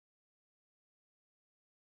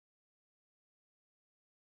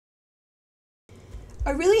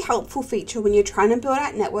A really helpful feature when you're trying to build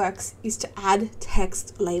out networks is to add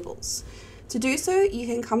text labels. To do so, you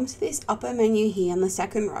can come to this upper menu here in the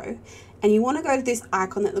second row, and you want to go to this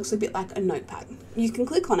icon that looks a bit like a notepad. You can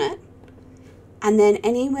click on it, and then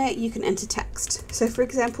anywhere you can enter text. So for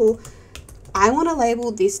example, I want to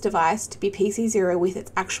label this device to be PC0 with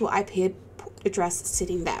its actual IP address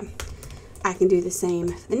sitting there. I can do the same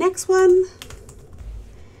for the next one,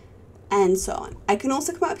 and so on. I can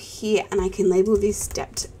also come up here and I can label this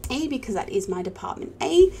Dept A because that is my department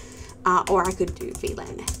A, or I could do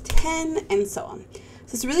VLAN 10 and so on.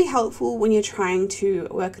 So it's really helpful when you're trying to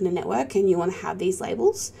work in a network and you want to have these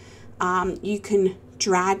labels. You can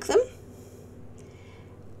drag them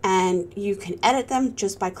and you can edit them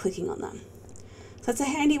just by clicking on them. So that's a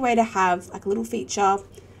handy way to have like a little feature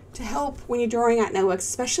to help when you're drawing out networks,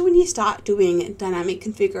 especially when you start doing dynamic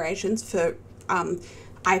configurations for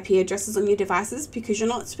IP addresses on your devices, because you're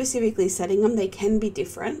not specifically setting them, they can be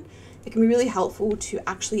different. It can be really helpful to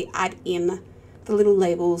actually add in the little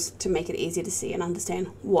labels to make it easier to see and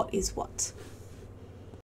understand what is what.